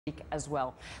week as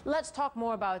well. Let's talk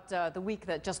more about the week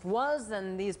that just was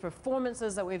and these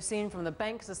performances that we've seen from the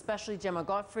banks, especially Gemma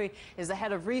Godfrey is the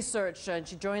head of research and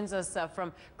she joins us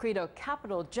from Credo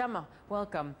Capital. Gemma,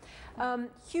 welcome.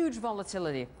 Huge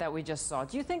volatility that we just saw.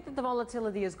 Do you think that the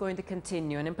volatility is going to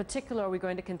continue, and in particular are we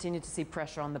going to continue to see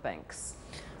pressure on the banks?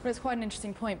 Well, it's quite an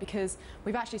interesting point because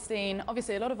we've actually seen,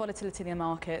 obviously, a lot of volatility in the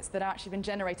markets that have actually been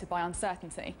generated by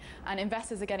uncertainty, and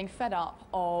investors are getting fed up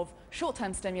of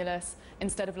short-term stimulus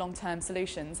instead of long-term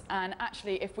solutions. And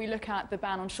actually, if we look at the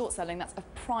ban on short selling, that's a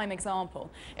prime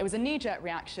example. It was a knee-jerk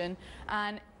reaction,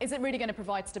 and is it really going to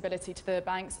provide stability to the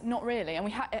banks? Not really, and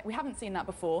we haven't seen that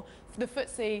before. The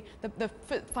FTSE, the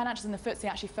financials in the FTSE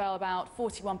actually fell about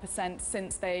 41%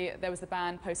 since there was the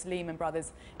ban post Lehman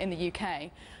Brothers in the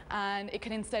UK, and it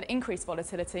can instead increase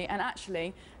volatility and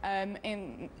actually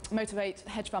motivate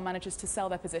hedge fund managers to sell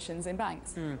their positions in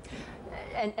banks.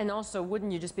 And also,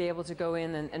 wouldn't you just be able to go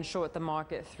in and short the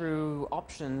market through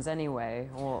options anyway?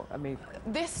 Or I mean,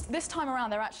 this time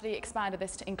around, they're actually expanded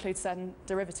this to include certain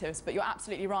derivatives. But you're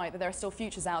absolutely right that there are still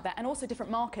futures out there, and also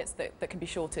different markets that can be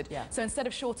shorted. Yeah. So instead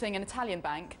of shorting an Italian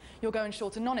bank, you'll go and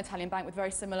short a non-Italian bank with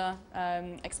very similar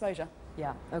exposure.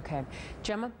 Yeah. Okay.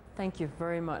 Gemma, thank you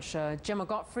very much. Gemma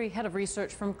Godfrey, head of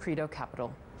research from Credo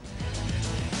Capital.